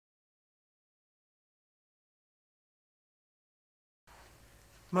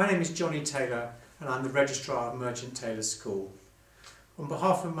My name is Johnny Taylor and I'm the Registrar of Merchant Taylors School. On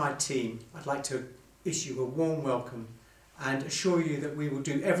behalf of my team, I'd like to issue a warm welcome and assure you that we will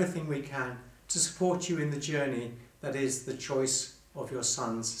do everything we can to support you in the journey that is the choice of your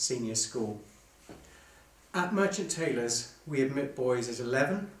son's senior school. At Merchant Taylors, we admit boys at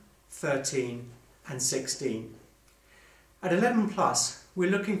 11, 13 and 16. At 11 plus,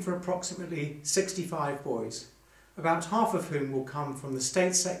 we're looking for approximately 65 boys, about half of whom will come from the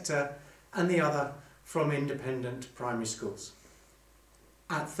state sector and the other from independent primary schools.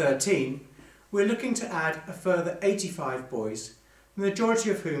 At 13, we're looking to add a further 85 boys, the majority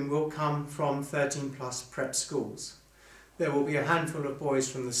of whom will come from 13 plus prep schools. There will be a handful of boys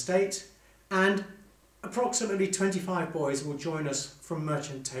from the state and approximately 25 boys will join us from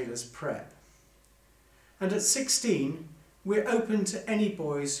Merchant Taylors Prep. And at 16, we're open to any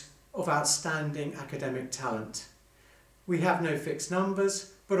boys of outstanding academic talent. We have no fixed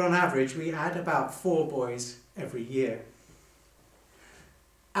numbers, but on average we add about 4 boys every year.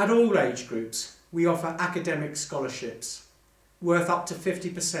 At all age groups, we offer academic scholarships worth up to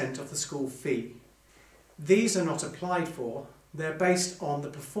 50% of the school fee. These are not applied for, they're based on the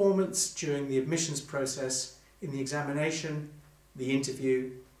performance during the admissions process in the examination, the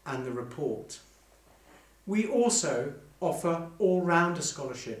interview and the report. We also offer all-rounder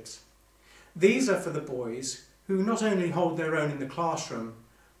scholarships. These are for the boys who not only hold their own in the classroom,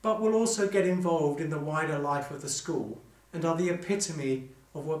 but will also get involved in the wider life of the school and are the epitome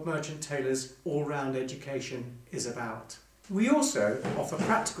of what Merchant Taylors' all-round education is about. We also offer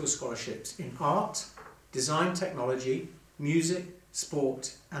practical scholarships in art, design technology, music,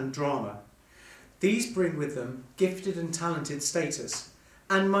 sport and drama. These bring with them gifted and talented status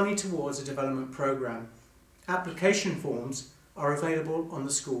and money towards a development programme. Application forms are available on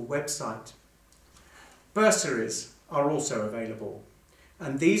the school website. Bursaries are also available,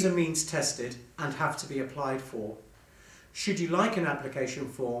 and these are means tested and have to be applied for. Should you like an application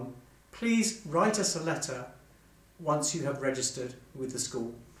form, please write us a letter once you have registered with the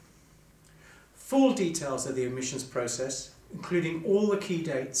school. Full details of the admissions process, including all the key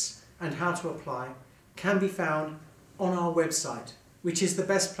dates and how to apply, can be found on our website, which is the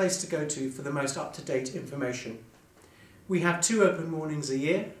best place to go to for the most up-to-date information. We have 2 open mornings a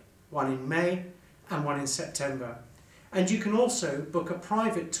year, one in May and one in September. And you can also book a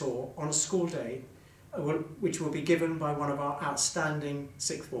private tour on a school day, which will be given by one of our outstanding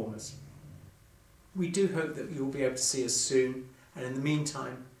sixth formers. We do hope that you will be able to see us soon, and in the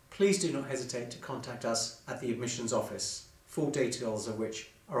meantime, please do not hesitate to contact us at the admissions office, full details of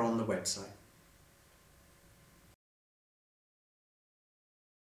which are on the website.